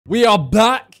We are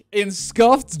back in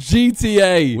scuffed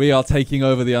GTA. We are taking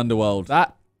over the underworld.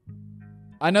 I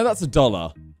know that's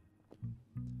 $1.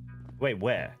 Wait,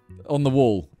 where? On the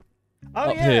wall. Oh,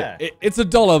 up yeah. here. It's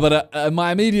 $1, but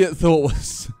my immediate thought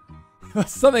was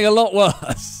something a lot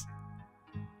worse.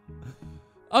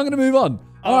 I'm going to move on.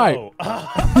 All right.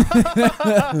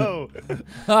 Oh.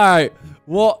 All right.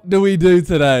 What do we do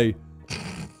today?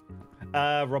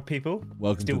 Rob people.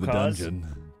 Welcome to the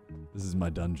dungeon. This is my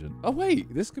dungeon. Oh,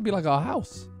 wait. This could be like our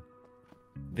house.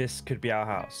 This could be our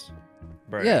house.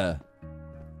 Bro. Yeah.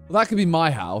 Well, that could be my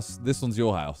house. This one's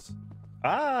your house.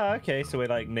 Ah, okay. So we're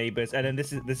like neighbors. And then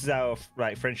this is our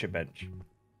like friendship bench.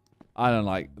 I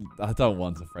don't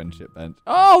want a friendship bench.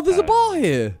 Oh, there's a bar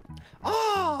here.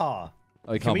 Ah.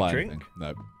 Oh, you can't buy anything.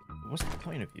 No. What's the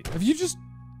point of you? Have you just...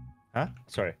 Huh?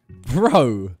 Sorry.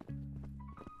 Bro.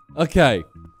 Okay.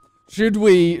 Should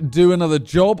we do another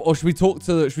job or should we talk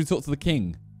to the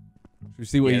king? Should we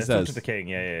see what he says? Talk to the king.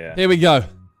 Yeah. Here we go.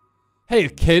 Hey,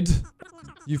 kid.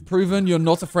 You've proven you're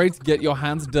not afraid to get your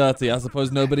hands dirty. I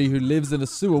suppose nobody who lives in a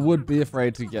sewer would be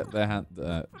afraid to get their hand...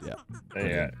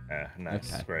 Yeah.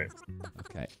 Nice. Okay. Great.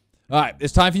 Okay. All right.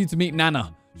 It's time for you to meet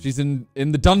Nana. She's in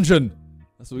the dungeon.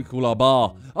 That's what we call our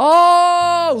bar.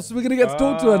 Oh, so we're going to get to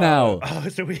talk to her now. Oh,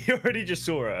 so we already just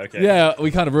saw her. Okay. Yeah,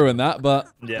 we kind of ruined that, but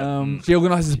she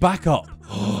organizes backup.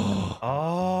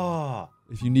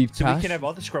 If you need cash. So we can have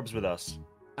other scrubs with us.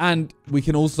 And we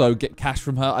can also get cash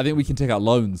from her. I think we can take out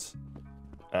loans.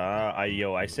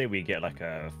 I say we get like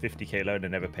a 50k loan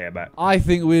and never pay her back. I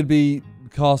think we'd be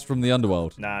cast from the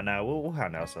underworld. Nah, we'll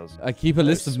handle ourselves. I keep a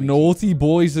list of naughty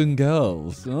boys and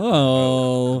girls.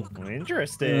 Oh.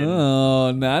 Interesting.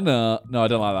 Oh, Nana. No, I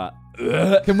don't like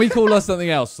that. Can we call her something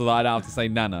else so that I don't have to say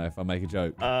Nana if I make a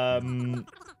joke?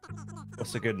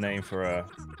 What's a good name for a...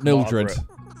 Mildred.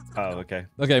 Margaret. Oh, okay.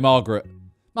 Okay, Margaret.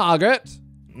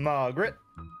 Margaret.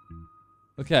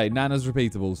 Okay, Nana's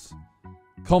repeatables.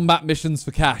 Combat missions for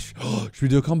cash. Should we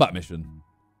do a combat mission?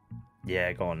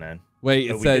 Yeah, go on then. Wait,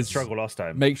 it we says did struggle last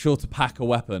time. Make sure to pack a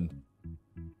weapon.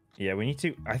 Yeah, we need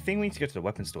to. I think we need to go to the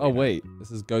weapon store. Oh wait, this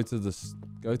is go to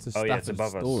Stafford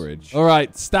above storage. us. All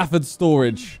right, Stafford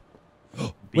storage.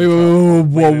 Wait, whoa.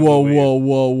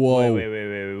 Whoa.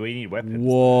 We need weapons.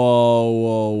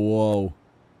 Whoa.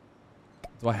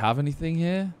 Do I have anything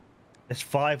here? There's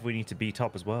 5 we need to beat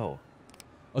up as well.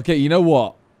 Okay, you know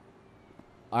what?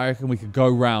 I reckon we could go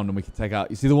round and we could take out...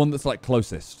 You see the one that's like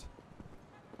closest?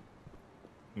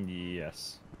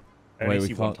 Yes. Wait, I only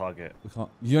see one target. We can't...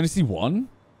 You only see one?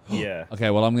 Yeah. Okay,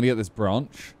 well, I'm going to get this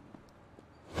branch.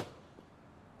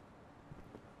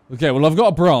 Okay, well, I've got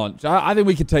a branch. I think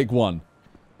we could take one.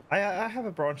 I have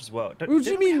a branch as well. What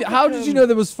do you mean? How did you know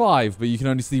there was 5, but you can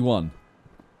only see one?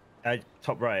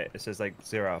 Top right, it says like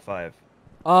 0 out of 5.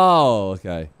 Oh,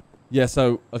 okay. Yeah,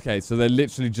 so they're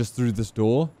literally just through this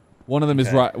door. One of them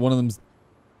is right. One of them's...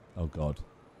 Oh, God.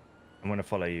 I'm going to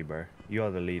follow you, bro. You are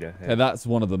the leader. Okay, that's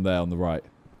one of them there on the right.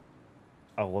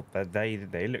 Oh, well,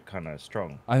 they look kind of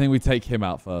strong. I think we take him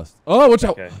out first. Oh, watch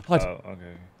out. Hide. Oh,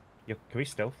 okay. Yeah, can we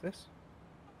stealth this?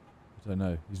 I don't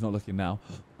know. He's not looking now.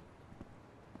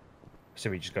 So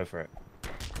we just go for it.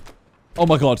 Oh,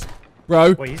 my God.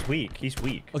 Bro. Wait, he's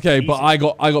weak. Okay, Easy. but I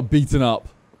got beaten up.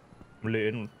 I'm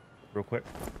looting real quick.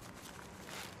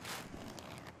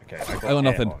 Okay, I got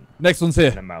nothing. On. Next one's here.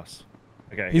 And a mouse.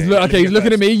 Okay. He's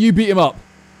looking at me. You beat him up.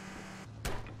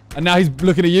 And now he's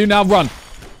looking at you. Now run.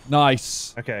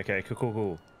 Nice. Okay.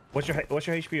 Cool. What's your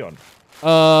HP on?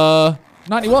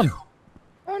 91.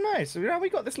 Oh, nice. Now we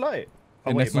got this light.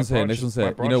 Okay, next one's here.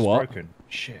 You know what? Broken.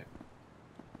 Shit.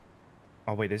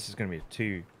 Oh wait, this is gonna be a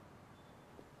 2.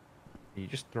 Are you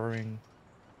just throwing?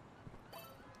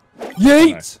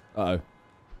 Yeet! Uh-oh.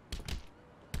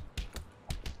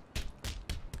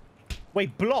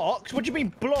 Wait, blocked? What do you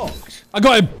mean blocked? I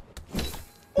got him!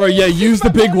 Bro, yeah, use the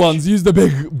big ones. Use the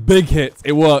big hits.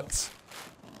 It worked.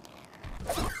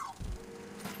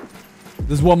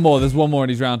 There's one more and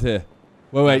he's round here.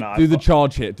 Wait, No, do the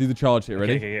charge hit.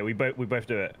 Ready? Okay, we both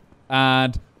do it.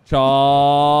 And charge.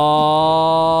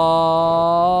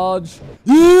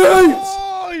 Yeet!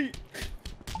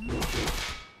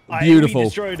 Beautiful. I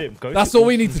destroyed him. That's all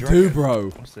we need to do, bro.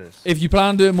 What's this? If you plan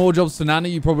on doing more jobs for Nana,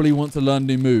 you probably want to learn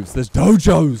new moves. There's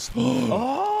dojos.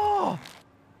 Oh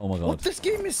my God. What? This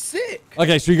game is sick.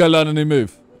 Okay, should we go learn a new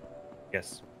move?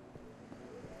 Yes.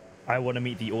 I want to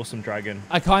meet the awesome dragon.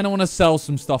 I kind of want to sell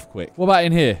some stuff quick. What about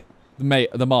in here? The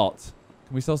mart.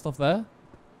 Can we sell stuff there?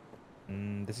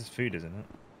 This is food, isn't it?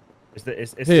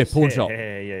 It's here, pawn shop.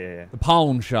 Yeah. The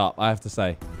pawn shop, I have to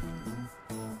say.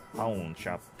 Pawn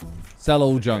shop. Sell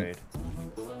all junk.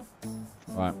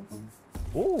 Right.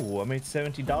 Ooh, I made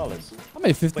 $70. I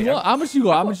made 50. Wait, How much you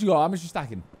got? How much you got? How much you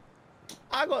stacking?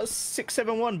 I got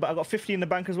 671, but I got 50 in the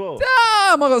bank as well.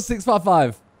 Damn, I got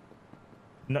 655.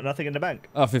 Nothing in the bank.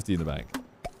 Oh, 50 in the bank.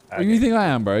 Okay. You think I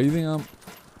am, bro? You think I'm...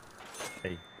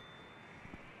 Hey.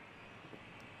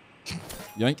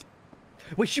 Yoink.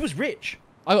 Wait, she was rich.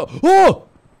 I got... Oh!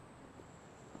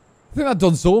 I think that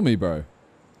Don saw me, bro.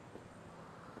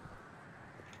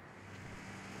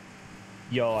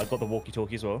 Yo, I got the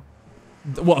walkie-talkie as well.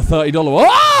 What, a $30?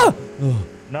 Ah!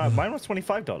 No, mine was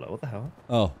 $25. What the hell?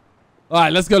 Oh. All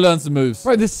right, let's go learn some moves.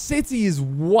 Bro, this city is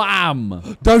wham.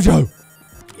 Dojo.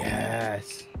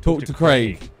 Yes. Talk to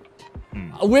Craig.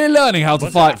 We're learning how to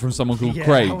fight from someone called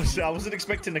Craig. I wasn't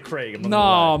expecting a Craig. I'm not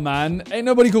No, man. Ain't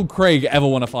nobody called Craig ever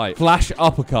want to fight. Flash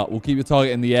uppercut will keep your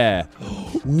target in the air.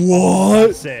 What?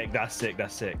 That's sick. That's sick.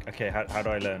 That's sick. Okay, how do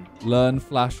I learn? Learn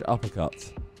flash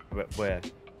uppercut. Where?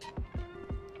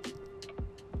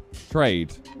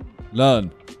 Trade.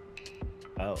 Learn.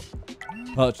 Oh.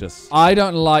 Purchase. I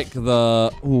don't like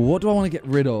the... Ooh, what do I want to get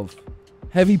rid of?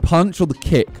 Heavy punch or the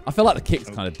kick? I feel like the kick's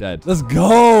kind of dead. Let's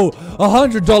go.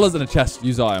 $100 in a chest.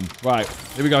 Use item. Right.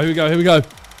 Here we go. Here we go. Here we go.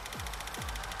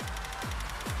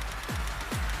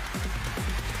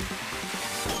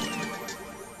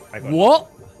 What?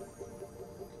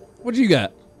 What did you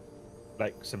get?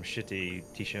 Like some shitty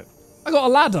t-shirt. I got a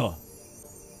ladder.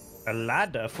 A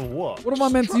ladder for what? What am I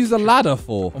meant to use a ladder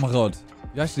for? Oh my god.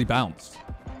 You actually bounced.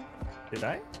 Did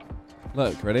I?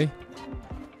 Look, ready?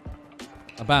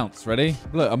 I bounce. Ready?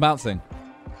 Look, I'm bouncing.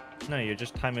 No, you're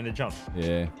just timing the jump.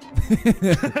 Yeah.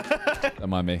 Don't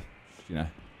mind me. You know.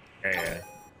 Yeah.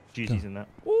 GG's in that.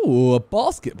 Ooh, a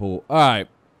basketball. All right.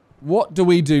 What do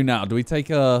we do now? Do we take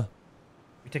a...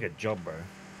 We take a job, bro.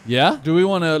 Yeah? Do we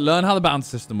want to learn how the bounce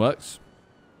system works?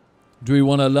 Do we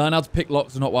want to learn how to pick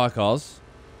locks and hotwire cars?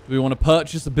 Do we want to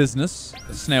purchase a business,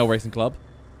 a snail racing club?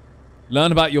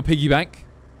 Learn about your piggy bank?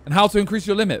 And how to increase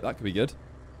your limit? That could be good.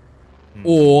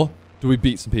 Or do we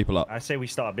beat some people up? I say we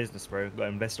start a business, bro. Got to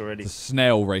invest already. The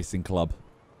snail racing club.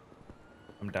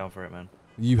 I'm down for it, man.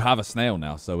 You have a snail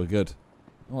now, so we're good.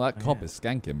 Oh, that cop is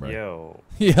skanking, bro. Yo.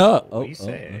 Yeah. What do you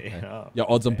say? Okay. Oh,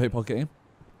 Your odds on pickpocketing?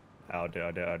 I'll do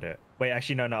it. Wait,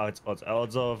 actually, no, it's odds.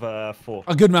 Odds of 4.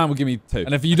 A good man will give me 2.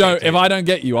 And if you don't, if I don't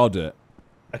get you, I'll do it.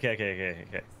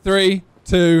 Okay. 3,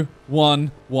 2,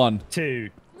 1, 1. 2.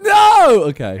 No!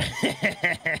 Okay.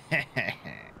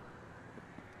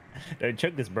 Don't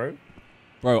choke this, bro.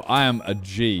 Bro, I am a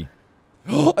G.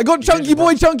 I got Chunky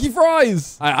Boy Chunky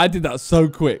Fries! I did that so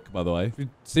quick, by the way.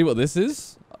 See what this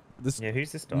is? Yeah,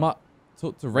 who's this guy?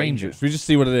 Talk to Ranger. Should we just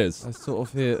see what it is? I sort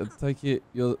of hear, take it,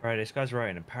 you're... Right, this guy's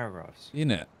writing in paragraphs. In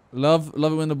it. Love it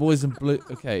when the boys in blue...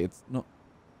 Okay, it's not...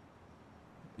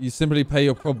 You simply pay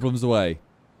your problems away.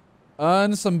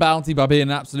 Earn some bounty by being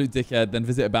an absolute dickhead, then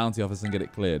visit a bounty office and get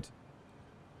it cleared.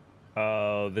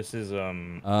 Oh, this is,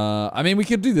 I mean, we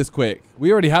could do this quick.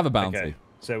 We already have a bounty. Okay.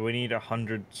 So we need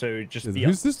 100, so just the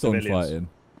Who's this Don civilians. fighting?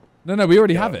 No, we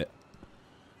already have it.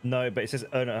 No, but it says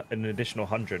earn an additional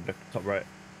 100, the top right.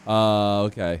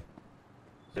 Okay.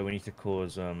 So we need to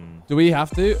cause, Do we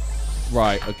have to?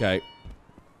 Right, okay.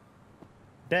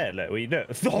 There, look, we do.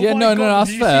 Oh Yeah, my no, God,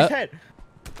 that's did you see his fair. head?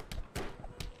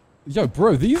 Yo,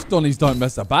 bro, these Donnies don't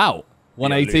mess about.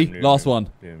 180, Yeah, last one.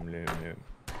 Loom.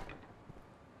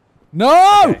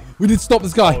 No! Okay. We need to stop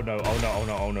this guy. Oh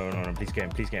no. Please game.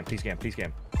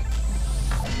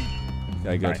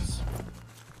 Okay, good. Nice.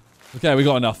 Okay, we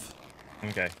got enough.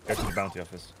 Okay, go to the bounty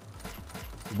office.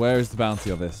 Where is the bounty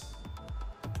of this?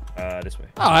 This way.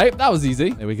 All right, that was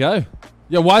easy. There we go.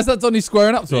 Yeah, why is that Donnie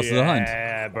squaring up to us behind?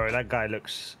 Yeah, bro, that guy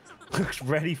looks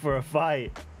ready for a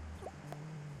fight.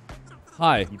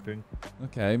 Hi. Keeping.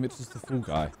 Okay, Mitchell's the fool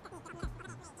guy.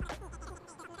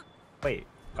 Wait.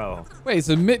 Oh. Wait,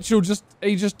 so Mitchell just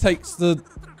takes the...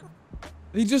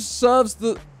 He just serves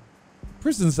the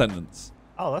prison sentence.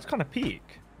 Oh, that's kind of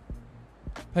peak.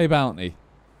 Pay bounty.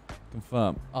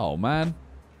 Confirm. Oh, man.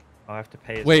 I have to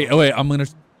pay it. Wait, I'm going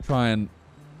to try and...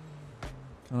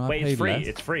 Can I Wait, pay it's free. less?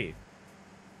 It's free.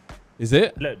 Is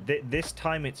it? Look, this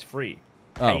time it's free.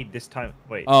 Oh. Paid this time.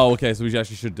 Wait. Oh, okay, so we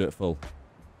actually should do it full.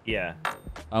 Yeah.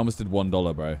 I almost did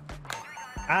 $1, bro.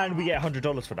 And we get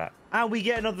 $100 for that. And we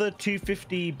get another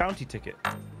 $250 bounty ticket.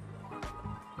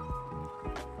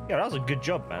 Yeah, that was a good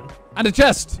job, man. And a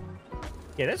chest!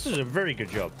 Yeah, this was a very good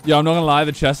job. Yeah, I'm not going to lie,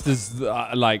 the chest is,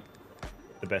 like...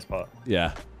 The best part.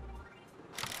 Yeah.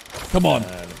 Come on.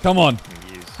 Come on.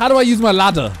 Use. How do I use my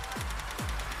ladder?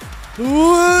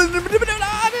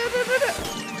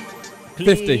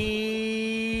 50.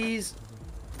 Please.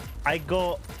 I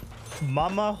got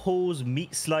Mama Ho's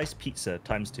meat slice pizza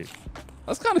 ×2.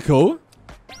 That's kind of cool.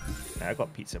 Yeah, I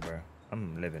got pizza, bro.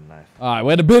 I'm living life. All right,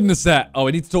 where the business at? Oh,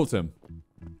 we need to talk to him.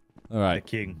 All The right.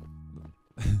 king.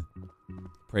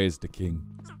 Praise the king.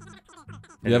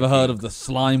 You ever heard of the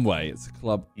Slime Way? It's a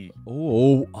club.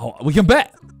 Oh, we can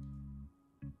bet.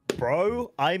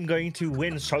 Bro, I'm going to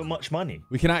win so much money.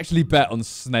 We can actually bet on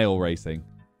snail racing.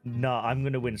 No, I'm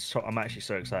going to win. I'm actually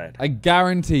so excited. I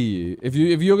guarantee you, if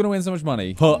you're going to win so much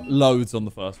money, put loads on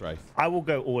the first race. I will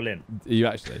go all in. Are you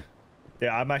actually?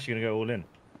 Yeah, I'm actually going to go all in.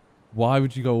 Why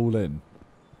would you go all in?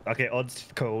 Okay, odds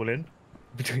to go all in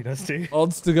between us two.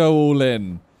 Odds to go all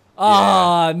in.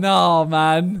 Ah, no,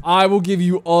 man. I will give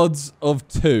you odds of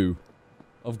 2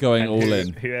 of going And all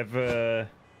in. Whoever...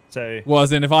 So... Well,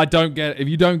 as in, if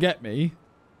you don't get me,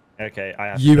 Okay, I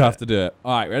have you to have to do it.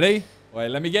 All right, ready? Wait,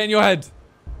 let me get in your head.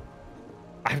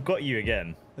 I've got you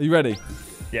again. Are you ready?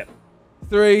 Yep.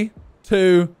 3,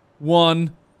 2,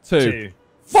 1, 2. 2.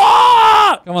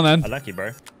 Fuck! Come on, then. Unlucky,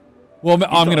 bro. Well,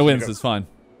 I'm going to win, go. so it's fine.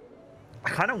 I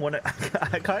kind of want it.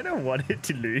 I kind of wanted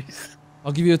to lose.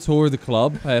 I'll give you a tour of the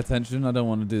club. Pay attention. I don't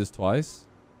want to do this twice.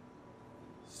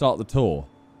 Start the tour.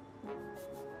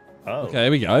 Oh. Okay,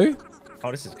 here we go. Oh,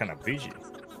 this is kind of bougie.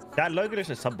 That logo looks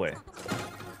like Subway.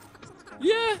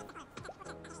 Yeah.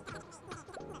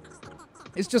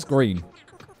 It's just green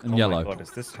and yellow. Oh my god,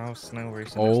 is this how snail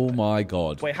racing Oh is? my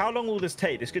god. Wait, how long will this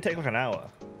take? This could take like an hour.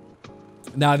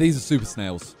 Nah, these are super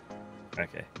snails.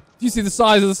 Okay. Do you see the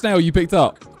size of the snail you picked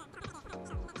up?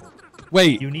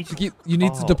 Wait, You need to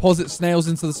to deposit snails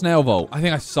into the snail vault. I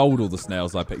think I sold all the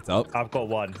snails I picked up. I've got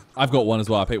one. I've got one as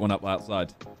well. I picked one up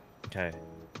outside. Okay.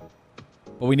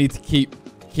 But we need to keep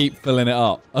filling it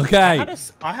up. Okay.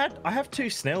 I have 2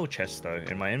 snail chests though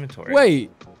in my inventory.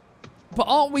 Wait. But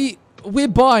aren't we're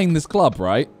buying this club,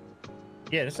 right?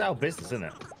 Yeah, this is our business, isn't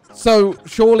it? So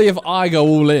surely if I go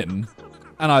all in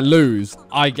and I lose,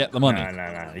 I get the money.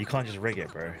 No. You can't just rig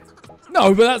it, bro.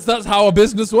 No, but that's how a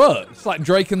business works. It's like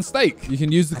Drake and Steak. You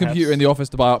can use the computer in the office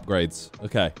to buy upgrades.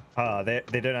 Okay.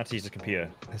 They don't have to use the computer.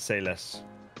 Say less.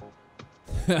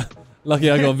 Lucky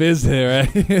I got Viz here,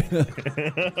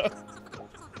 eh?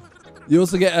 You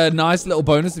also get a nice little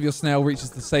bonus if your snail reaches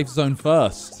the safe zone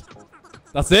first.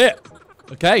 That's it.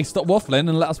 Okay, stop waffling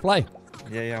and let us play.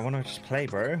 Yeah, I want to just play,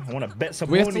 bro. I want to bet some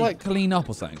We money. have to like clean up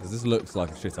or something because this looks like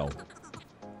a shithole.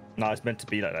 No, it's meant to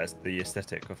be like that. It's the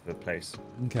aesthetic of the place.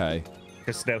 Okay.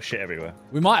 Because snail shit everywhere.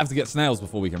 We might have to get snails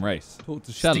before we can race. Talk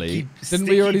to Shelly. Didn't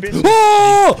sticky we already? business.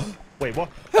 Oh! Wait, what?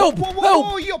 Help! Whoa,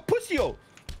 Help! you pussy! Oh,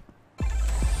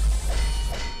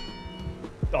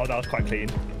 that was quite clean.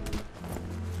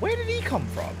 Where did he come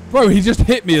from? Bro, he just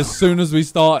hit me as soon as we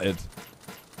started.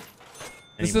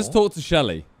 Let's just Anymore? talk to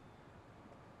Shelly.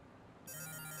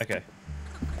 Okay.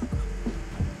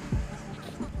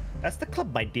 That's the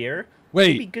club, my dear.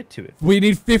 Wait. Be good to it. We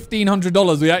need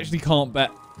 $1,500. We actually can't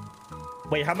bet.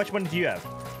 Wait, how much money do you have?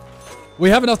 We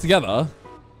have enough together.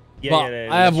 Yeah, But yeah,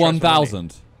 I have let's transfer money.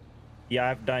 1,000. Yeah, I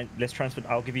have 9. Let's transfer.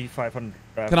 I'll give you 500.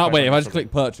 Can I wait? If I just 500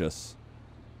 click purchase,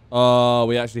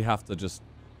 we actually have to just.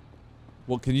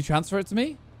 What? Can you transfer it to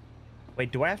me?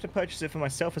 Wait, do I have to purchase it for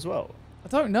myself as well? I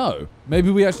don't know.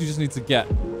 Maybe we actually just need to get.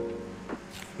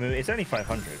 I mean, it's only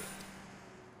 500.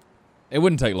 It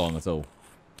wouldn't take long at all.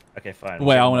 Okay, fine. But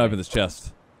wait, I want to open this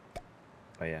chest.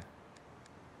 Oh yeah.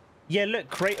 Yeah, look,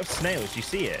 crate of snails. You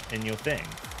see it in your thing.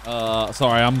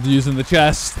 Sorry, I'm using the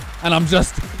chest, and I'm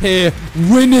just here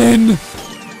winning.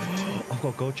 I've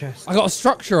got gold chest. I got a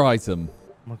structure item.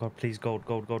 Oh my god, please, gold.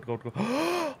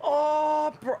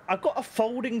 Oh, bro, I got a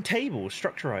folding table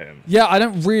structure item. Yeah, I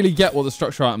don't really get what the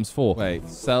structure item's for. Wait,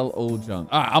 sell all junk.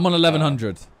 All right, I'm on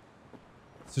 1,100.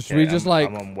 So should we just like?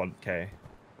 I'm on 1k.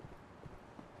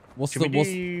 What's Should the? we What's?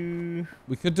 do...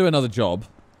 We could do another job.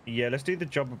 Yeah, let's do the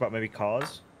job about maybe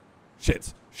cars.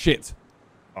 Shit.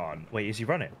 Oh, wait, is he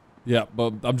running? Yeah,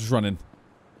 but I'm just running.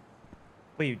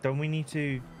 Wait, don't we need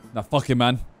to... Nah, fuck him,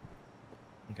 man.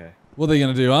 Okay, What are they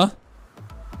gonna do, huh?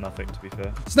 nothing to be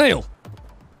fair. Snail.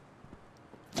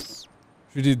 Should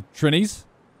we do Trinies?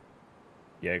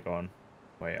 Yeah, go on.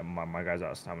 Wait, my guy's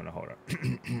out of stamina. Hold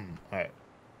on. Alright.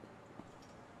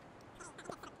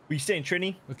 Were you saying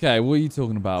Trini? Okay, what are you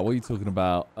talking about? What are you talking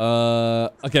about?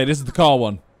 Okay, this is the car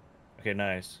one. Okay,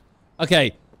 nice.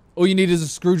 Okay, all you need is a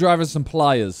screwdriver and some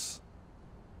pliers.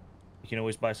 You can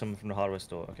always buy something from the hardware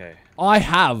store. Okay. I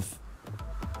have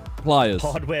pliers.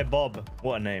 Hardware Bob.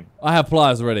 What a name. I have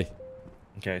pliers already.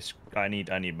 Okay, I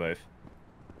need both.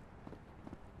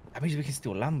 That means we can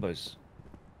steal Lambos.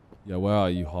 Yeah, where are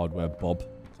you, hardware Bob?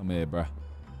 Come here, bruh.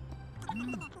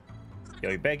 Yo,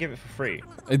 you better give it for free.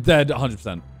 It's dead,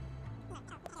 100%.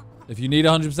 If you need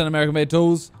 100% American-made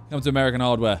tools, come to American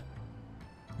Hardware.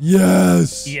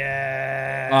 Yes!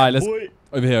 Yeah. All right,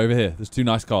 Over here, over here. There's 2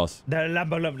 nice cars. The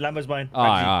Lambo's mine.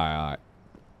 Alright, alright, alright.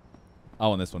 I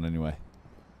want this one anyway.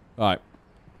 Alright.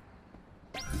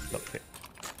 Lockpick.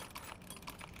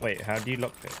 Wait, how do you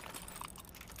lockpick?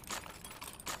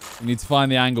 You need to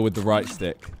find the angle with the right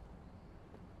stick.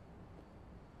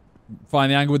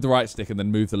 Find the angle with the right stick and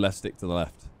then move the left stick to the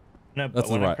left. No, but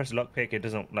when I press lockpick, it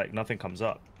doesn't, like, nothing comes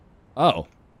up. Oh.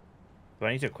 Do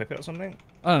I need to equip it or something?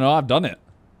 I don't know, I've done it.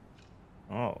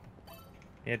 Oh.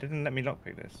 Yeah, it didn't let me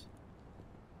lockpick this.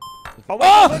 Oh, wait,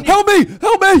 ah! Help me!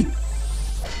 Help me!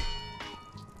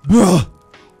 Bruh!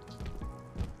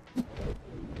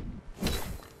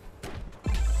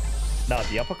 Nah,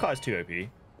 the uppercut is too OP.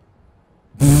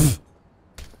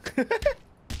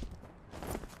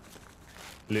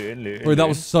 Looting. Bro, that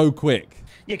was so quick.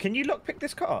 Yeah, can you lockpick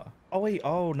this car? Oh, wait.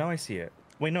 Oh, now I see it.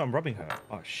 Wait, no, I'm robbing her.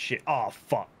 Oh, shit. Oh,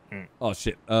 fuck. Oh,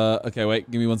 shit. Okay,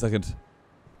 wait. Give me 1 second.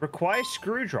 Require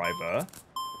screwdriver?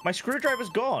 My screwdriver's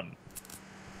gone.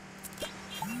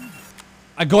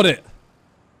 I got it.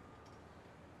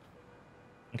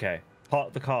 Okay.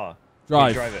 Park the car.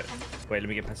 Drive. Drive it. Wait, let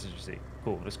me get passenger seat.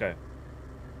 Cool, let's go.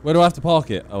 Where do I have to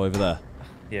park it? Oh, over there.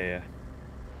 Yeah, yeah.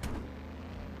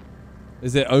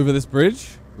 Is it over this bridge?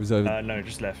 Or is it over... No,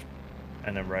 just left.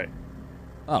 And then right.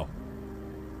 Oh.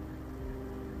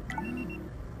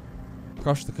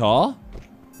 Crush the car?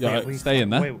 Yeah, wait, stay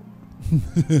in there. Wait.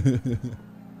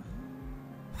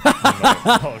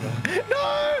 Oh,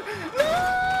 no.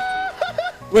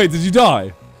 Wait, did you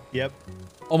die? Yep.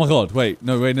 Oh my god, wait.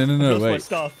 No, wait, no, I've wait. lost my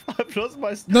stuff. I've lost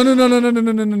my stuff. No.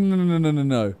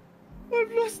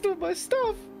 I've lost all my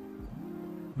stuff.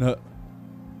 No.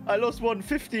 I lost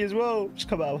 150 as well. Just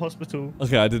come out of hospital.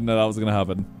 Okay, I didn't know that was gonna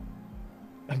happen.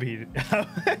 I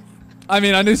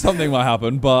mean, I knew something might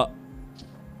happen, but...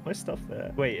 my stuff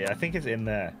there. Wait, I think it's in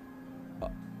there. In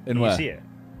Can where? you see it?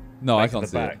 No, I Like can't the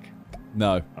see back. it.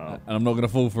 No. Oh. And I'm not gonna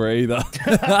fall for it either.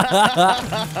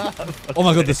 Oh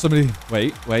my god, there's so many...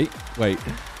 Wait. I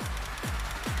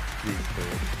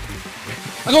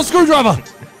got a screwdriver!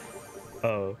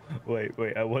 Oh, wait.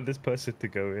 I want this person to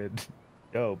go in.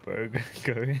 Yo, bro,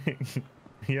 go in.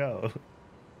 Yo.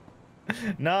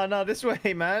 No, this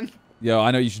way, man. Yo,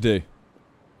 I know what you should do.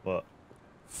 What?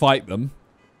 Fight them.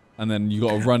 And then you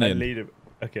gotta run in. Lead him.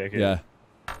 Okay. Yeah.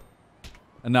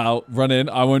 And now, run in.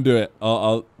 I won't do it.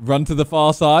 I'll run to the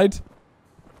far side.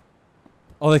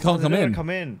 Oh, they can't come in. Come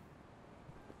in.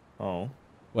 Oh.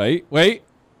 Wait.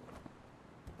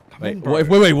 Come in, bro.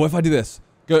 Wait. What if I do this?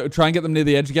 Go try and get them near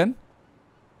the edge again.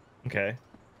 Okay.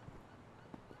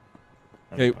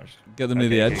 Okay, get them near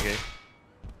the edge. Okay.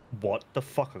 What the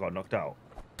fuck? I got knocked out.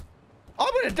 I'm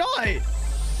gonna die!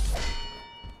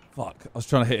 Fuck. I was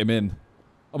trying to hit him in.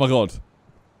 Oh my god.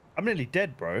 I'm nearly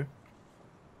dead, bro.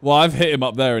 Well, I've hit him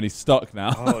up there and he's stuck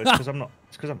now. Oh, it's because I'm not.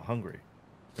 It's because I'm hungry.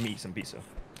 Let me eat some pizza.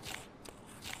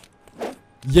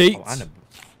 Yeet. Oh,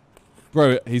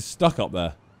 Bro, he's stuck up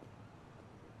there.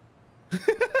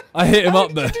 I hit him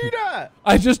up there. How did you do that?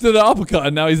 I just did an uppercut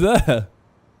and now he's there.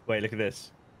 Wait, look at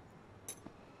this.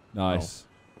 Nice.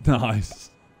 Oh. Nice.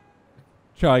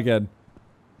 Try again.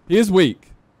 He is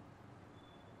weak.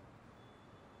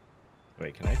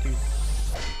 Wait, can I do...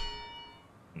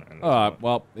 No, Alright,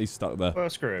 well, he's stuck there. Well,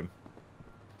 screw him.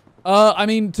 I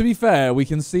mean, to be fair, we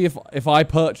can see if I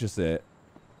purchase it,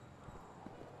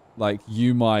 like,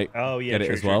 you might get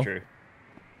it as well. True.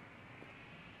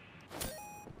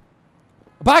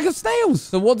 A bag of snails!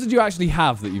 So what did you actually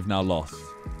have that you've now lost?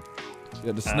 You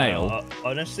had the snail?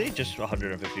 Honestly, just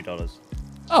 $150.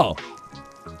 Oh.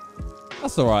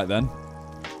 That's alright then.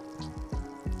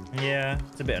 Yeah,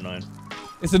 it's a bit annoying.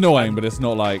 It's annoying, but it's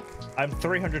not like... I'm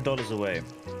 $300 away.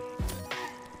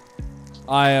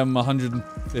 I am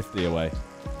 150 away.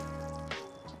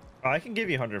 Oh, I can give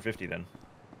you 150 then.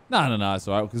 No, it's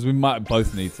alright, because we might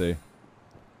both need to.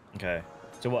 Okay.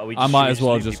 So what are we? I might as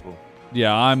well just... People?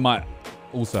 Yeah, I might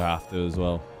also have to as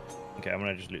well. Okay, I'm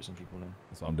gonna just loot some people then.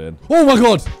 That's what I'm doing. Oh my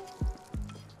god!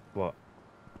 What?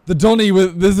 The Donny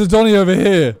with... There's a Donny over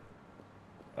here.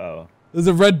 Oh. There's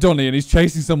a red Donny and he's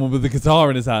chasing someone with a guitar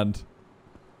in his hand.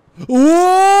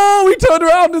 Whoa! He turned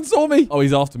around and saw me. Oh,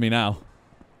 he's after me now.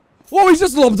 Whoa, he's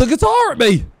just lobbed a guitar at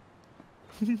me.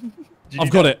 I've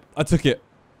got it. I took it.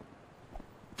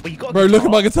 Well, you got bro, look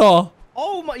at my guitar.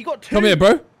 Oh my, you got 2. Come here,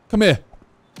 bro. Come here.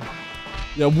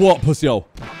 Yeah, what, pussy-hole?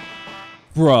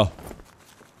 Bruh.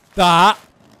 That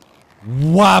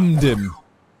whammed him.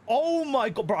 Oh my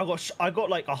god, bro, I got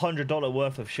like $100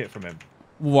 worth of shit from him.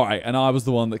 Right, and I was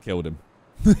the one that killed him.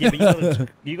 Yeah, but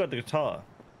you got the guitar.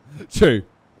 True.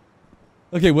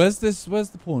 Okay, where's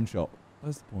the pawn shop?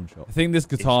 Where's the pawn shop? I think this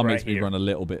guitar Right makes me here. run a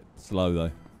little bit slow,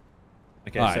 though.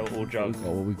 Okay, All so all junk.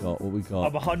 What we got? What we got?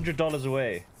 I'm $100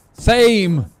 away.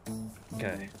 Same.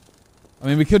 Okay. I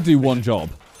mean, we could do one job.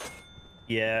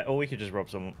 Yeah, or we could just rob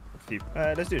someone.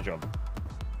 Let's do a job.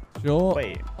 Sure.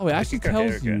 Wait. Oh, it actually could go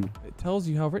tells here you. again. It tells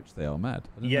you how rich they are. Mad.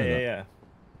 I didn't Yeah, know yeah, that. yeah.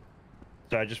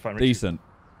 So I just find Decent.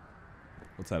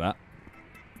 We'll say that.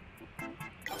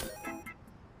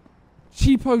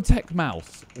 Cheapo tech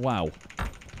mouse. Wow.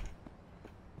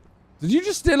 Did you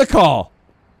just steal a car?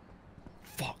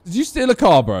 Fuck. Did you steal a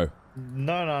car, bro?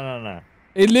 No.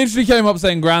 It literally came up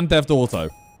saying Grand Theft Auto.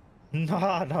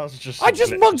 Nah, that was just. I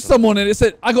just mugged someone and it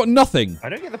said I got nothing. I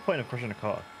don't get the point of crushing a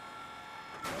car.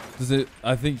 Does it?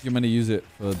 I think you're meant to use it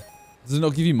for. Does it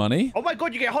not give you money? Oh my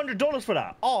god, you get $100 for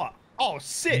that. Oh,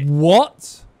 sick.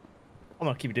 What? I'm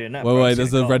gonna keep doing that. Wait.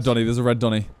 There's a red Donny. There's a red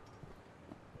Donny.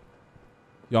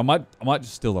 Yeah, I might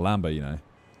just steal the Lambo. You know.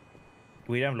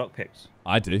 We don't have lockpicks.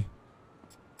 I do.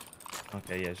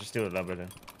 Okay, yeah, just steal the Lambo then.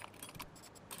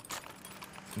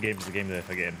 The game is the game though if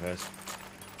I get in first.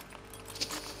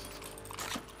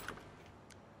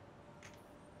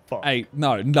 Fuck. Hey,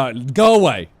 no, go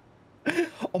away.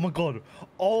 Oh my god.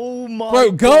 Oh my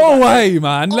Bro, god. go away,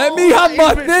 man. Let me have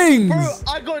my things. Bro,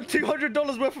 I got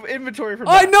 $200 worth of inventory from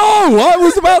I that. know. I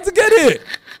was about to get it.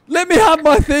 Let me have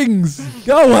my things.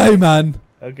 Go away, man.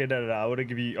 Okay, no. I want to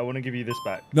give you this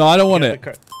back. No, I don't want You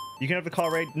it. you can have the car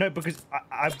raid. No, because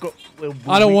I've got.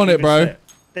 I don't want it, even bro. split.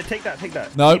 Then take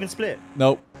that. No. Even split.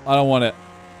 Nope. I don't want it.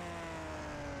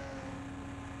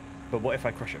 But what if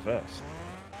I crush it first?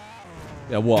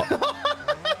 Yeah, what?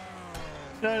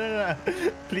 No.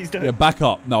 Please don't. Yeah, back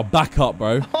up. No, back up,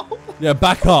 bro. Yeah,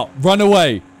 back up. Run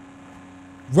away.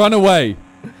 Run away.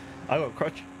 I got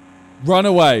crutch. Run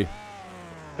away.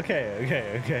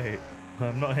 Okay.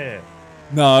 I'm not here.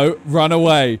 No, run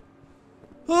away.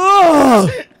 Ah!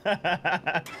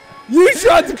 You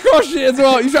tried to crush it as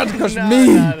well. You tried to crush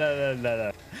me.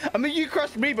 No. I mean, you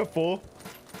crushed me before.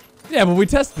 Yeah, but we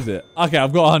tested it. Okay,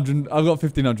 I've got 100. I've got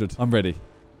 1500. I'm ready.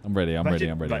 I'm ready.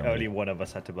 Like only one of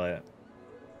us had to buy it.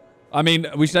 I mean,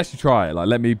 we should actually try it. Like,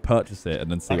 let me purchase it and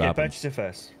then see what happens. Purchase it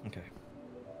first. Okay.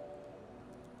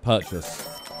 Purchase.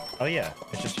 Oh yeah,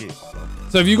 it's just you.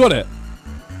 So have you got it?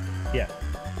 Yeah.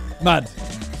 Mad.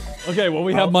 Okay, well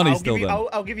we have money still then.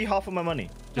 I'll give you half of my money.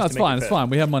 No, it's fine. It's fine.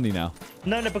 We have money now.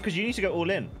 No, because you need to go all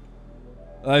in.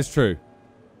 That's true.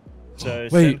 So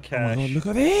Wait. send cash. Oh my God, look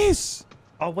at this.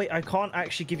 Oh wait, I can't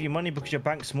actually give you money because your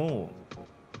bank's small.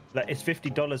 Like it's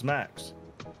 $50 max.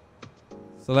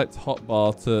 Select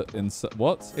hotbar to insert.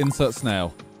 What? Insert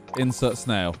snail. Insert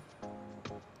snail.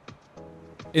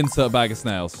 Insert bag of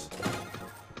snails.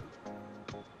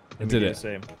 I did it.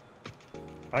 Same.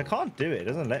 I can't do it. It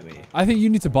doesn't let me. I think you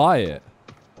need to buy it.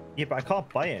 Yeah, but I can't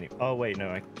buy any. Oh wait, no,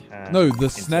 I can. No, the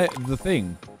snail, the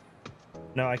thing.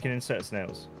 No, I can insert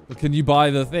snails. But can you buy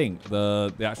the thing,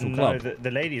 the actual club? No,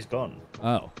 the lady's gone.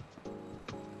 Oh.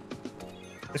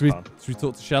 It's Should gone. we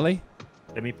talk to Shelly?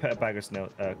 Let me put a bag of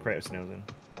crate of snails in.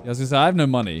 Yeah, I was gonna say I have no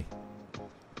money.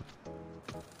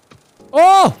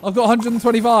 Oh, I've got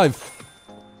 125.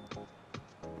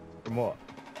 From what?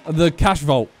 The cash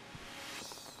vault.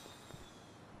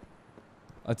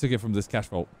 I took it from this cash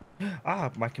vault. Ah,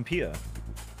 my computer.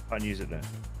 Can't use it then.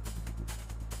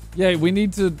 Yeah, we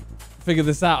need to figure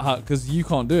this out because you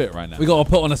can't do it right now. We got to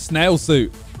put on a snail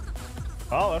suit.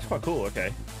 Oh, that's quite cool.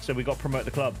 Okay, so we got to promote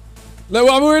the club. Look,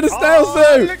 I'm wearing a snail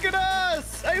suit. Look at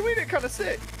us! Hey, we look kind of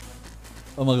sick.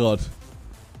 Oh my God.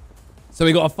 So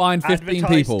we got to find 15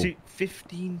 people.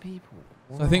 15 people.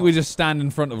 Wow. So I think we just stand in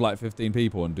front of like 15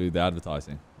 people and do the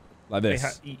advertising. Like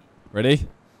this. Ready?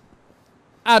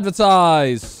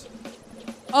 Advertise.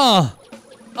 You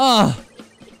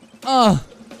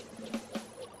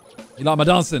like my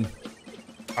dancing?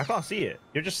 I can't see it.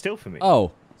 You're just still for me.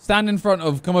 Oh, stand in front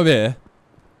of, come over here.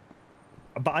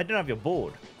 But I don't have your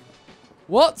board.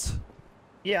 What?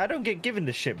 Yeah, I don't get given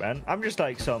this shit, man. I'm just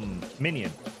like some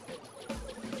minion.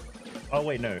 Oh,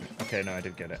 wait, no. Okay, no, I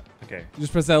did get it. Okay. You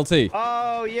just press LT.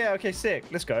 Oh, yeah. Okay, sick.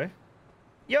 Let's go.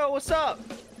 Yo, what's up?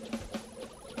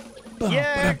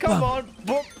 Yeah, come on.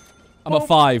 Boop. I'm at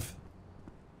 5.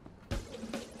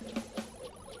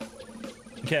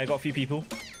 Okay, I got a few people.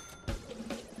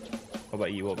 What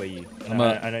about you? What about you?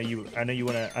 I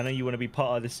know you wanna be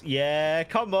part of this. Yeah,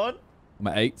 come on. I'm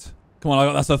at 8. Come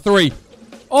on, that's a 3.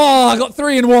 Oh, I got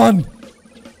 3 in 1.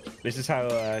 This is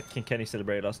how King Kenny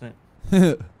celebrated last night.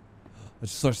 I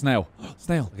just saw a snail.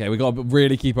 Snail. Okay, we got to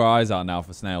really keep our eyes out now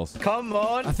for snails. Come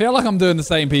on. I feel like I'm doing the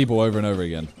same people over and over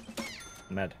again.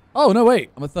 Mad. Oh, no, wait.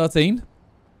 I'm at 13.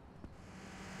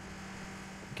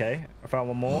 Okay, I found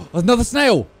one more. There's another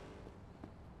snail.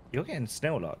 You're getting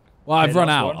snail luck. Well, I've Okay, run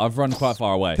last out. one. I've run quite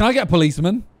far away. Can I get a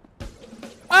policeman?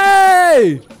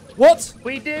 Hey! What?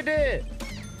 We did it!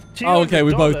 Oh, okay,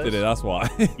 we both $200. did it. That's why.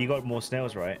 You got more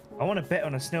snails, right? I want to bet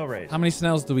on a snail race. How many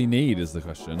snails do we need is the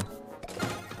question.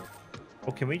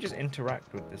 Or can we just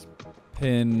interact with this?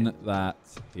 Pin that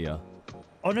here.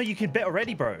 Oh, no, you can bet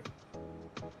already, bro.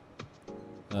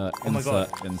 Oh my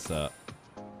God. Insert.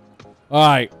 All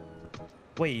right.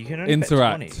 Wait, you can only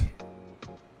Interact. bet 20.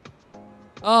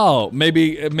 Oh,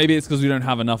 maybe it's because we don't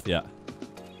have enough yet.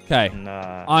 Okay.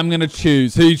 Nah. I'm going to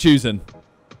choose. Who are you choosing?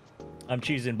 I'm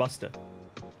choosing Buster.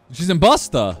 You're choosing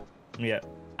Buster. Yeah.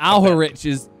 Alarich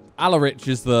is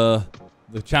the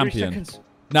 3 champion. seconds.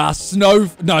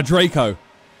 Nah, Draco.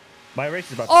 My race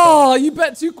is about to Oh, you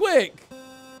bet too quick.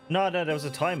 No, there was a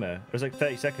timer. It was like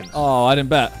 30 seconds. Oh, I didn't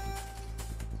bet.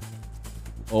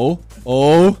 Oh.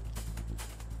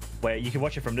 Wait, you can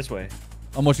watch it from this way.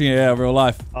 I'm watching it, yeah, real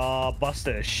life. Oh,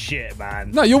 Buster is shit,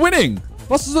 man. No, you're winning.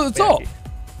 Buster's at the top.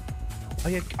 Oh,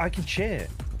 yeah, I can cheer.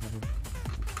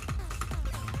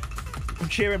 I'm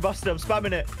cheering Buster. I'm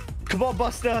spamming it. Come on,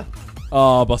 Buster.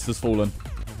 Oh, Buster's fallen.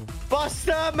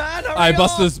 Buster, man. Hurry Alright, up.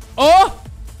 Buster's. Oh!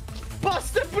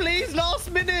 Buster, please.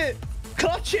 Last minute.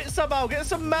 Clutch it somehow. Get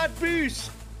some mad boost.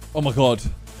 Oh my god.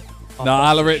 Oh,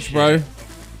 Nah, Buster's Alarich, shit. bro.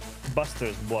 Buster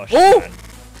is washed, Oh! man.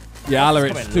 Yeah,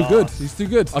 Buster's Alarich, coming too good. last. He's too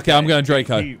good. Okay, I'm going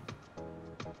Draco. You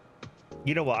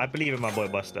know what? I believe in my boy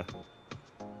Buster.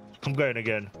 I'm going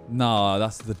again. Nah,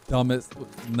 that's the dumbest.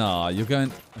 Nah, you're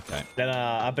going. Okay. Then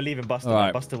I believe in Buster. All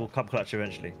right. Buster will come clutch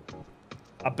eventually.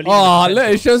 I believe. Oh, in look,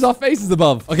 it shows our faces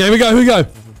above. Okay, here we go.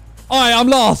 Alright, I'm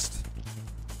last.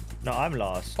 No, I'm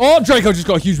last. Oh, Draco just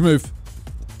got a huge move.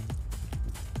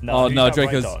 No, Oh, no,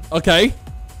 Draco's. Okay.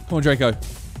 Come on, Draco.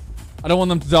 I don't want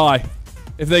them to die.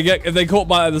 If they caught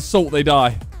by the salt, they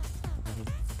die.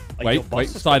 Wait,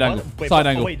 side angle. Side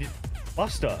angle. Wait,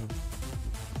 Buster.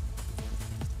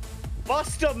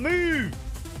 Buster, move!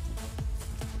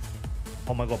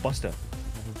 Oh my god, Buster.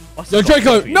 Yo,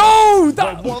 Draco! No!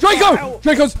 Wait, what the hell?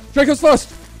 Draco's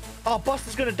first! Oh,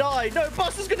 Buster's gonna die! No,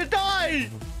 Buster's gonna die!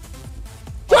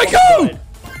 Draco! Oh,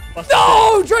 Buster's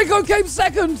No! Draco came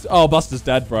second! Oh, Buster's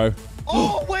dead, bro.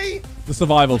 Oh, wait! The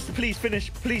survival. Buster, please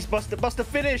finish. Please, Buster. Buster,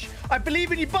 finish! I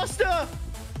believe in you, Buster!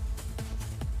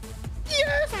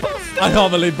 Yes, Buster! I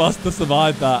can't believe Buster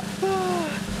survived that.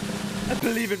 I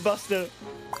believe in Buster.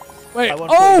 Wait, I won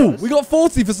oh! $40. We got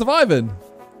 40 for surviving.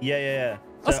 Yeah.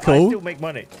 That's So cool. I still make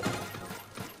money.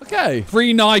 Okay.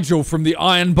 Free Nigel from the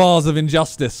iron bars of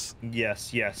injustice.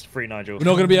 Yes. Free Nigel. We're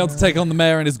not going to be able to take on the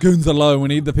mayor and his goons alone. We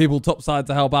need the people topside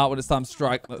to help out when it's time to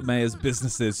strike the mayor's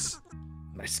businesses.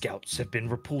 My scouts have been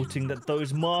reporting that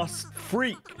those masked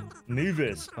freak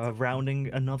movers are rounding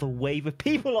another wave of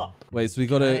people up. Wait, so we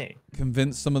got to Okay.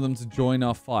 convince some of them to join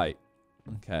our fight.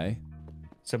 Okay.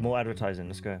 So more advertising.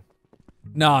 Let's go.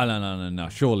 No.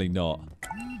 Surely not.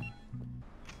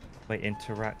 Wait,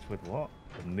 interact with what?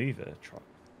 The mover truck.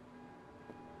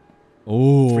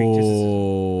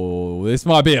 Oh, this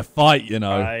might be a fight, you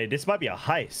know. This might be a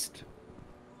heist.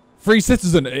 Free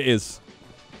citizen, it is.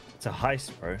 It's a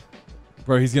heist, bro.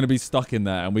 Bro, he's going to be stuck in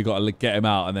there and we got to get him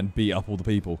out and then beat up all the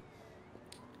people.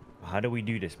 How do we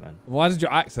do this, man? Why did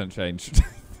your accent change?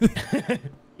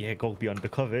 Yeah, gotta be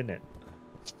undercover, innit?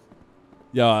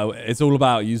 Yeah, it's all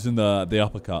about using the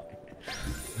uppercut.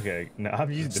 Okay, no,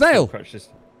 I'm using the Snail! crutch just...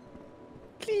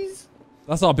 Please.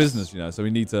 That's our business, you know, so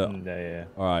we need to... Yeah.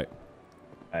 All right.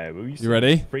 You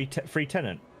ready? Free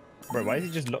tenant. Bro, why does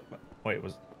he just look... Wait,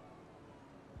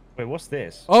 what's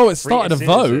this? Oh, it Free started a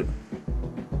vote.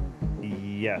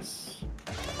 Yes.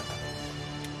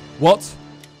 What?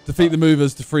 Defeat the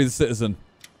movers to free the citizen.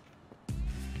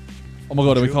 Oh my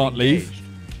god, and we can't leave.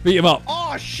 Engaged. Beat him up.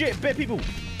 Oh shit, bit people.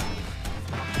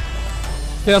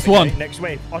 Okay, that's Okay, one. next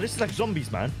wave. Oh, this is like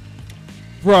zombies, man.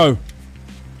 Bro.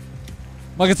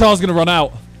 My guitar's going to run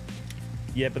out.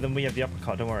 Yeah, but then we have the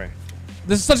uppercut, don't worry.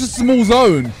 This is such a small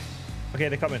zone. Okay,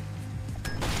 they're coming.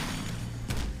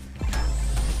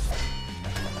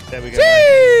 There we go. Man.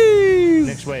 Jeez.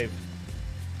 Next wave.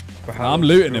 Bro, how I'm long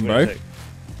looting is it him, gonna bro. take?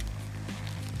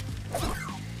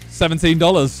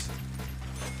 $17.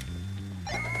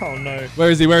 Oh no.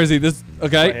 Where is he? Where is he? This.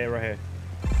 Okay. Right here.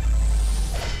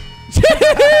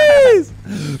 Jeez!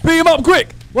 Beat him up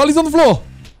quick while he's on the floor.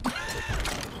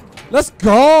 Let's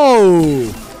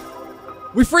go.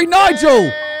 We freed Nigel.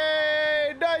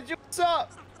 Hey, Nigel, what's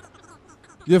up?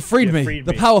 You have freed me,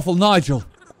 the powerful Nigel.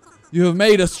 You have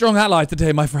made a strong ally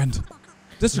today, my friend.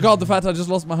 Disregard the fact I just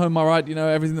lost my home, my right, you know,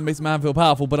 everything that makes a man feel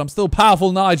powerful, but I'm still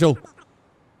powerful, Nigel.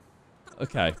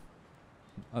 Okay.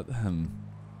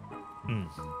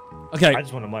 Okay. I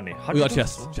just want the money. We got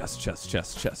chest.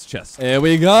 Here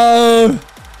we go.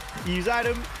 Use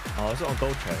item. Oh, it's not a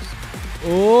gold chest.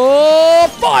 Oh,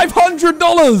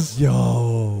 $500.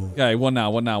 Yo. Okay, one now.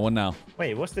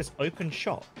 Wait, what's this open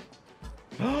shop?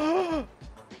 I'm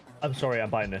sorry, I'm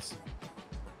buying this.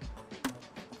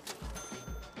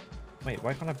 Wait,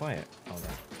 why can't I buy it? Oh, no.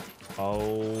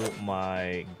 Oh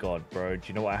my god, bro. Do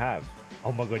you know what I have?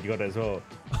 Oh my god, you got it as well.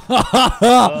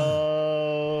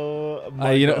 Oh my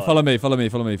Hey, god. follow me.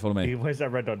 Where's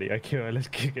that red dotty? Okay, let's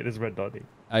get this red dotty.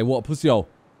 Hey, what, pussy hole?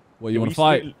 What, you want to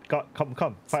fight?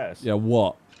 Come, fight us. Yeah,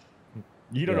 what?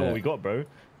 You don't know what we got, bro.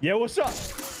 Yeah, what's up?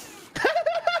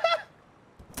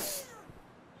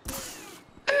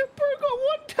 Bro, got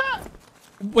one tap.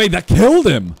 Wait, that killed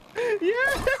him.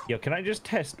 Yeah. Yo, can I just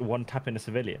test one tap in a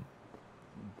civilian?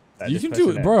 You can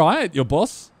do it, bro. I ain't your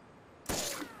boss.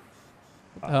 What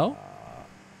the hell?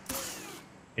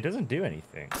 It doesn't do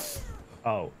anything.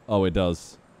 Oh. Oh, it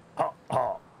does.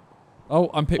 Oh,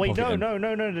 I'm pickpocketing. Wait,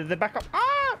 no. They're back up.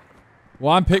 Ah!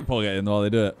 Well, I'm pickpocketing while they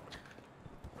do it.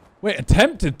 Wait,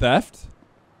 attempted theft?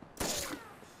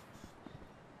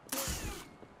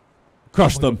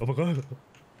 Crush them. Oh my god.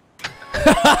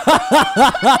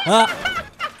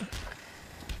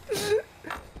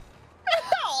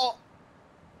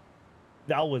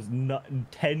 That was not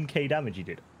 10k damage you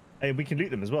did. Hey, we can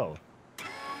loot them as well.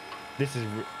 This is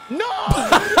no.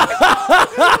 What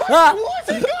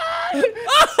is that?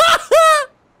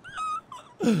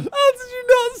 How did you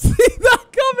not see that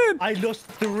coming? I lost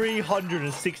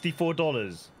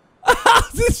 $364. How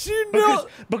did you not?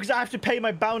 Because I have to pay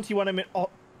my bounty when I'm in. Oh.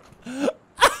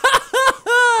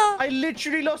 I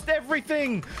literally lost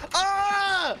everything.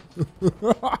 Ah!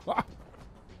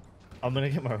 I'm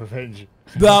gonna get my revenge.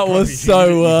 That was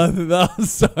so worth it. That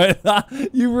was so.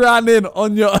 You ran in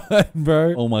on your own,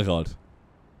 bro. Oh my god.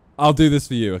 I'll do this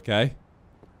for you, okay?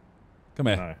 Come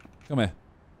here. No. Come here.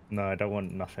 No, I don't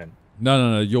want nothing.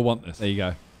 No. You'll want this. There you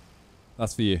go.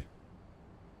 That's for you.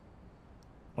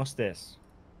 What's this?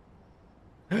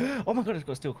 Oh my god, it's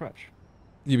got a steel crutch.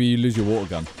 Yeah, but you lose your water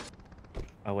gun.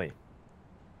 Oh wait.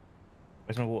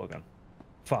 Where's my water gun?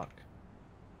 Fuck.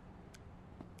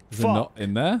 Is it not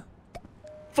in there?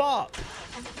 Fuck!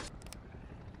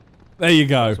 There you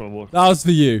go. That was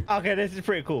for you. Okay, this is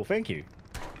pretty cool. Thank you.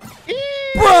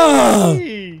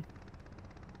 Bruh!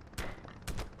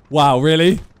 Wow,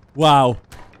 really? Wow.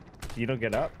 You don't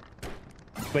get up?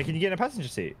 Wait, can you get in a passenger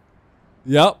seat?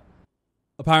 Yep.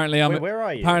 Apparently I'm. Wait, where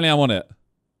are you? Apparently I'm on it.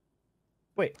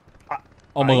 Wait.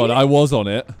 Oh my god, I was on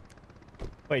it.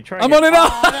 Wait, try. I'm on it now.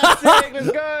 Oh, that's sick.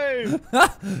 Let's go.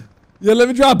 Yeah, let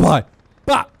me drive by.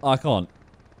 Bah! I can't.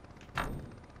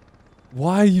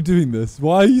 Why are you doing this?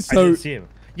 Why are you so? I didn't see him.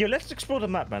 Yo, let's explore the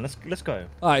map, man. Let's go.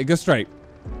 All right, go straight.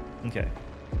 Okay.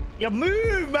 Yeah,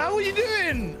 move, man. What are you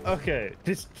doing? Okay,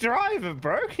 this driver,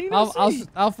 bro. Can you not see?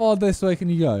 How far this way can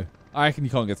you go? I reckon you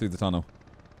can't get through the tunnel.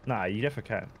 Nah, you definitely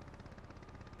can.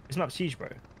 It's not siege, bro.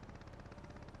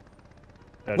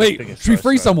 Wait, should we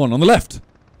free someone on the left?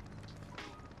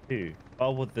 Who?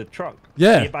 Oh, with the truck.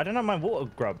 Yeah. But I don't have my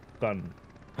water grub gun.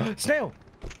 Snail.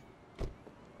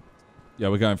 Yeah,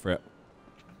 we're going for it.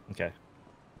 Okay.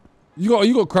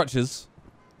 You got crutches.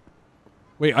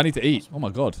 Wait, I need to eat. Oh my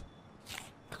god.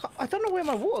 I don't know where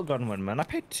my water gun went, man. I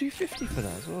paid $250 for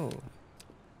that as well.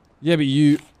 Yeah, but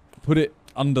you put it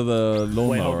under the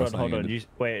lawnmower. Wait, or something. hold on.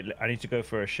 Wait, I need to go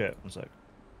for a shit. One sec.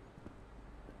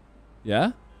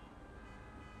 Yeah?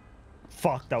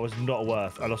 Fuck, that was not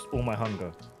worth. I lost all my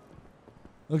hunger.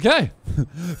 Okay.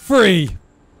 Free.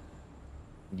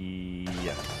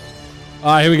 Yes.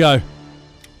 Alright, here we go.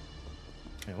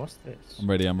 Hey, what's this? I'm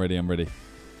ready.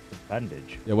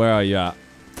 Bandage. Yeah, where are you at?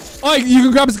 Oh, you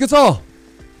can grab his guitar.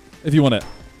 If you want it.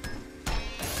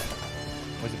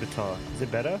 Where's the guitar? Is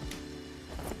it better?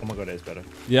 Oh my god, it is better.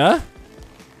 Yeah?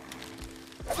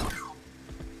 Oh,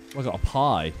 I got a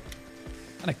pie.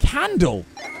 And a candle.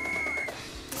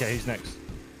 Okay, who's next?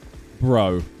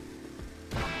 Bro.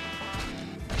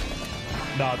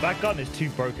 Nah, that gun is too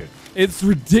broken. It's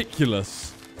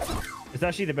ridiculous. It's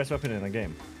actually the best weapon in the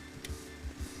game.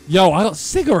 Yo, I got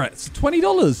cigarettes.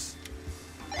 $20.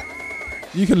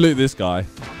 You can loot this guy.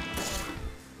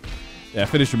 Yeah,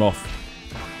 finish him off.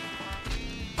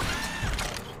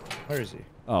 Where is he?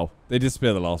 Oh, they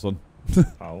disappear the last one.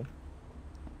 Oh.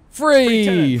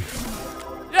 Free!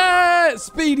 Yeah!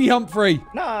 Speedy Humphrey!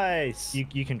 Nice!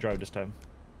 You can drive this time.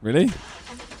 Really?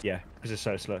 Yeah, because it's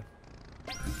so slow.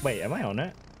 Wait, am I on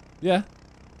it? Yeah.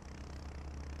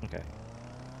 Okay.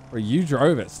 Bro, you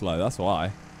drove it slow, that's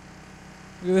why.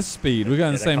 Look at this speed. We're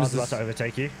going the same as this. About to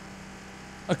overtake you.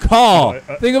 A car!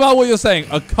 Think about what you're saying.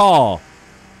 A car.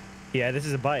 Yeah, this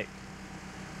is a bike.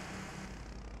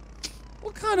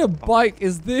 What kind of bike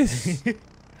is this?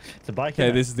 It's a bike.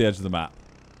 Okay, this is the edge of the map.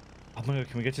 Oh my god,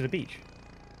 can we go to the beach?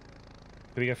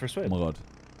 we go for a Oh swim? my god.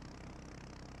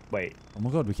 Wait, Oh my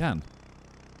god, we can.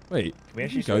 Wait, can we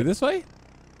actually go swim? this way?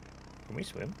 Can we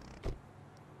swim?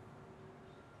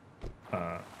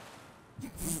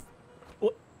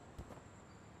 What?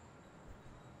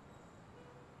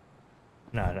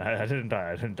 No, I didn't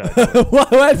die. I didn't die.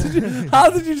 Where did you, how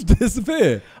did you just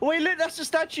disappear? Wait, look, that's the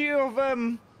statue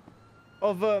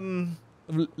of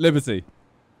Liberty.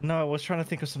 No, I was trying to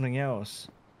think of something else.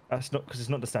 That's not because it's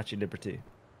not the Statue of Liberty.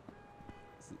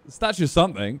 Statue of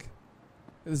something.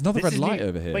 There's another red This is light New-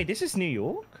 over here. Wait, this is New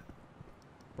York?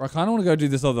 Bro, I kind of want to go do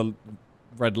this other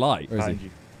red light. Where is Behind he?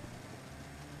 you.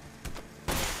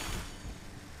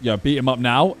 Yeah, beat him up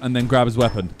now and then grab his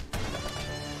weapon.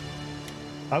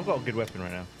 I've got a good weapon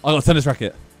right now. I got a tennis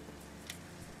racket.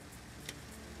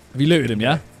 Have you looted him,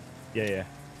 yeah? Yeah, yeah.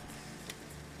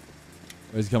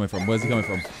 Where's he coming from? Where's he coming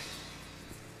from?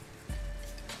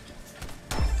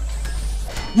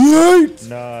 Yeet!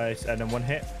 Nice. And then one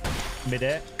hit.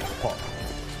 Mid-air. Pop.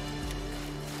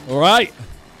 All right.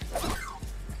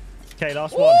 Okay,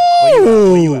 last one.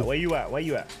 Where you at? Where you at? Where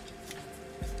you at?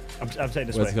 I'm saying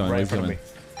this Where's way. he going? Right in Where's he front of me.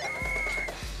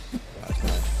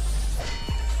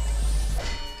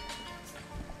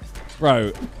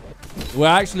 Bro, we're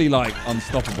actually like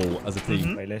unstoppable as a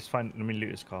team. Wait, let me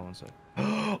loot this car one sec.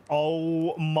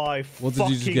 Oh my What did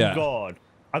you just get? god.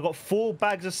 I got 4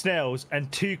 bags of snails and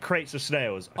 2 crates of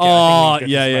snails. Okay, Oh, I think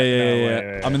we yeah, can yeah, get this yeah, back. No,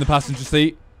 yeah. wait. I'm in the passenger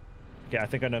seat. Yeah, I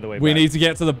think I know the way We back. need to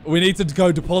get to the. We need to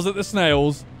go deposit the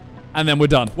snails, and then we're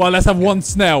done. Well, let's have one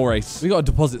snail race. We got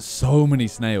to deposit so many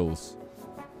snails.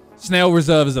 Snail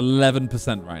reserve is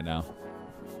 11% right now.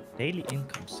 Daily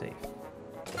income safe.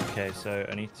 Okay, so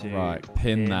I need to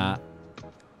Pin that.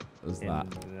 There's in that.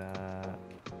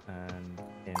 and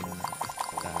in that.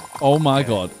 Oh my Okay.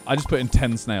 god! I just put in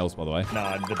 10 snails, by the way.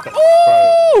 No,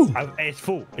 Ooh! bro, it's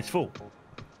full. It's full.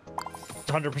 It's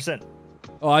 100%.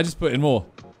 Oh, I just put in more.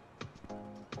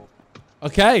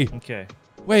 Okay. Okay.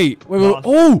 Wait. Last-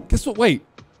 Oh, guess what? Wait.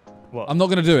 What? I'm not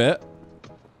gonna do it.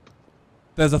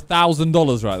 There's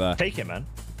 $1,000 right there. Take it, man.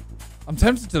 I'm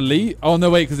tempted to leave. Oh no,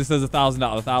 wait, because it says 1,000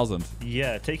 out of 1,000.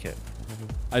 Yeah, take it.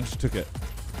 I just took it.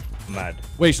 Mad.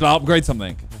 Wait, should I upgrade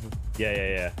something?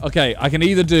 Yeah. Okay, I can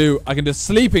do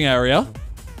sleeping area.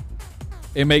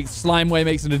 Slime Way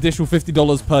makes an additional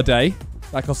 $50 per day.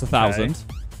 That costs 1,000.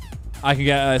 I can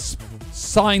get a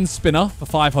sign spinner for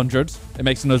 500. It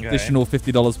makes an additional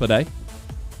 $50 per day.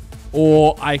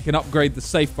 Or I can upgrade the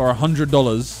safe for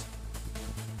 $100,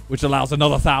 which allows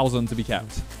another 1,000 to be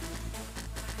kept.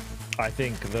 I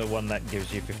think the one that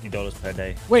gives you $50 per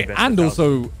day. Wait, Best and 1,000.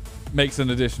 also makes an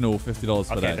additional $50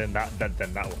 per Okay, day. then that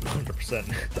one, 100%.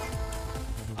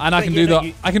 And I can do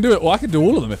that. I can do it, or I can do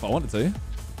all of them if I wanted to.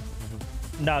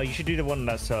 No, you should do the one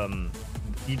that's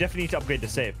you definitely need to upgrade the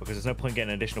safe because there's no point getting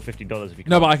an additional $50 if you can't.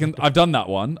 No, but I've done that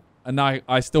one, and now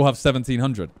I still have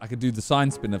 1,700. I could do the sign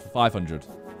spinner for 500.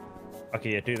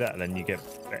 Okay, yeah, do that, and then you get.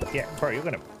 Yeah, bro, you're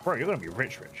gonna be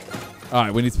rich. All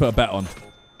right, we need to put a bet on.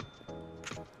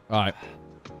 All right.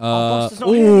 boss is not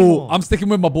here anymore. I'm sticking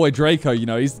with my boy Draco. You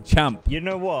know, he's the champ. You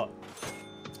know what?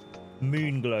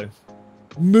 Moon glow.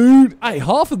 Moon. Hey,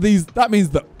 half of these. That means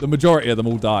that the majority of them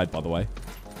all died. By the way.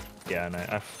 Yeah, I know.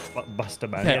 I bust a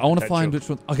man. Okay, I want to find which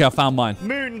one. Okay, I found mine.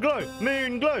 Moon glow.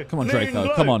 Moon glow. Come on, moon Draco.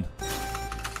 glow. Come on.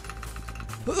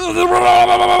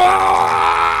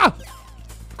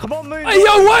 Come on, moon. Hey, yo,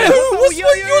 glow. why? Yo,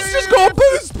 Yours just got a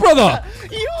boost, brother.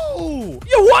 Yo.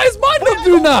 Yo, why is mine not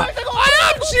doing that?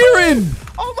 I am cheering.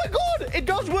 Oh my god, it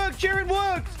does work. Cheering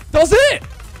works. Does it?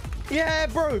 Yeah,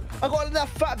 bro. I got that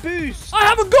fat boost. I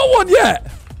haven't got one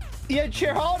yet. Yeah,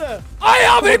 cheer harder. I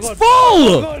have. It's God. full.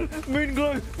 Oh god, moon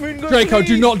glow. Moon glow. Draco, do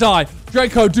please. not die.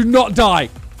 Draco, do not die.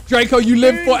 Draco, you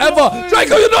live Moon forever. glow.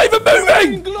 Draco, you're not even Moon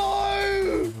moving.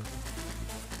 glow.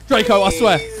 Draco, I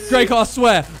swear. Please. Draco, I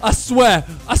swear. I swear.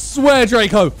 I swear,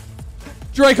 Draco.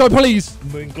 Draco, please.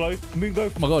 Moon glow. Moon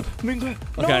glow. Oh my god. Moon glow.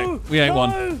 Okay, No, we ain't no.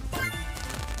 won.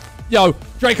 Yo,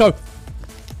 Draco. Okay.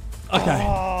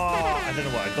 Oh, I don't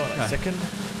know what I got. Like second.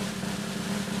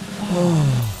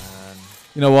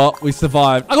 You know what? We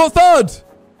survived. I got third.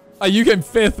 Oh, you came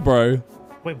fifth, bro.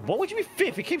 Wait, what would you be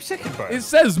fifth? It came second, bro. It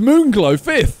says Moonglow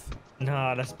fifth.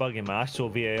 Nah, that's bugging, man. I saw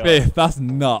VAR. Fifth. That's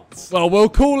nuts. Well, we'll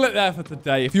call it there for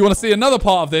today. If you want to see another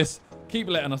part of this, keep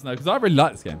letting us know because I really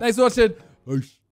like this game. Thanks for watching. Peace.